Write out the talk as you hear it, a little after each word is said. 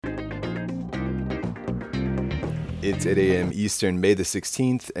It's 8 a.m. Eastern, May the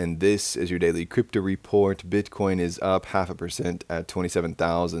 16th, and this is your daily crypto report. Bitcoin is up 0.5% at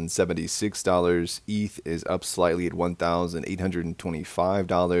 $27,076. ETH is up slightly at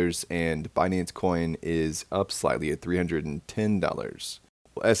 $1,825, and Binance Coin is up slightly at $310.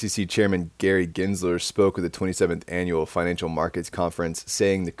 SEC Chairman Gary Gensler spoke at the 27th Annual Financial Markets Conference,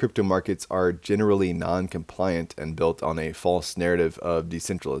 saying the crypto markets are generally non-compliant and built on a false narrative of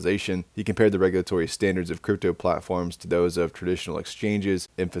decentralization. He compared the regulatory standards of crypto platforms to those of traditional exchanges,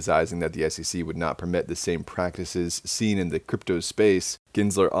 emphasizing that the SEC would not permit the same practices seen in the crypto space.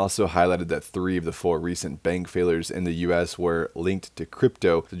 Gensler also highlighted that 3 of the 4 recent bank failures in the U.S. were linked to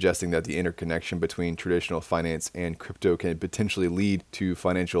crypto, suggesting that the interconnection between traditional finance and crypto can potentially lead to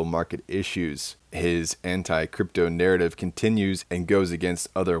financial market issues. His anti-crypto narrative continues and goes against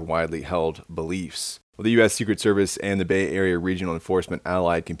other widely held beliefs. The U.S. Secret Service and the Bay Area Regional Enforcement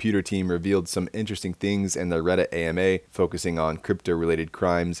Allied Computer Team revealed some interesting things in the Reddit AMA, focusing on crypto-related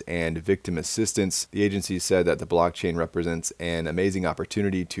crimes and victim assistance. The agency said that the blockchain represents an amazing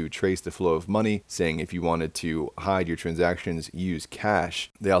opportunity to trace the flow of money, saying if you wanted to hide your transactions, use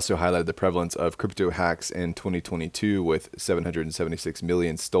cash. They also highlighted the prevalence of crypto hacks in 2022, with 776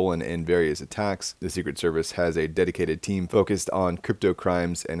 million stolen in various attacks. The Secret Service has a dedicated team focused on crypto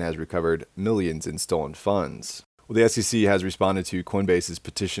crimes and has recovered millions in stolen funds. The SEC has responded to Coinbase's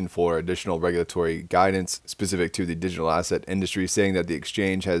petition for additional regulatory guidance specific to the digital asset industry, saying that the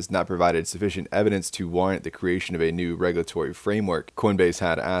exchange has not provided sufficient evidence to warrant the creation of a new regulatory framework. Coinbase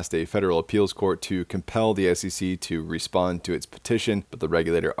had asked a federal appeals court to compel the SEC to respond to its petition, but the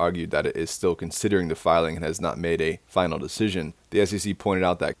regulator argued that it is still considering the filing and has not made a final decision. The SEC pointed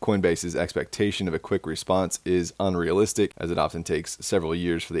out that Coinbase's expectation of a quick response is unrealistic, as it often takes several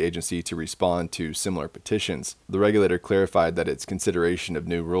years for the agency to respond to similar petitions. The regulator clarified that its consideration of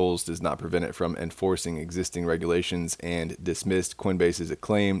new rules does not prevent it from enforcing existing regulations and dismissed Coinbase's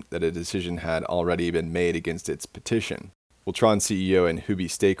claim that a decision had already been made against its petition. Tron CEO and Huobi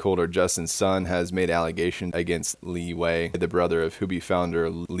stakeholder Justin Sun has made allegations against Li Wei, the brother of Huobi founder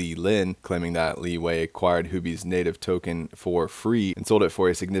Li Lin, claiming that Li Wei acquired Huobi's native token for free and sold it for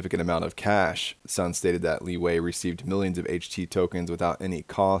a significant amount of cash. Sun stated that Li Wei received millions of HT tokens without any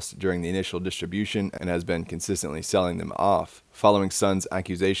cost during the initial distribution and has been consistently selling them off. Following Sun's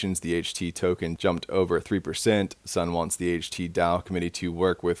accusations, the HT token jumped over 3%. Sun wants the HT DAO committee to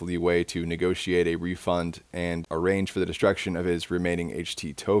work with Li Wei to negotiate a refund and arrange for the destruction of his remaining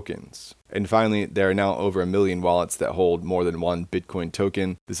HT tokens. And finally, there are now over 1 million wallets that hold more than one Bitcoin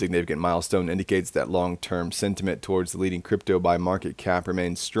token. The significant milestone indicates that long-term sentiment towards the leading crypto by market cap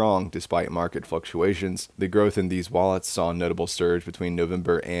remains strong despite market fluctuations. The growth in these wallets saw a notable surge between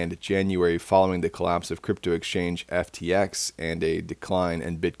November and January following the collapse of crypto exchange FTX and a decline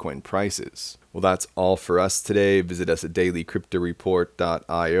in Bitcoin prices. That's all for us today. Visit us at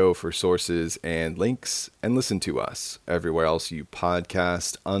dailycryptoreport.io for sources and links, and listen to us everywhere else you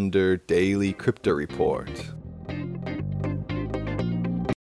podcast under Daily Crypto Report.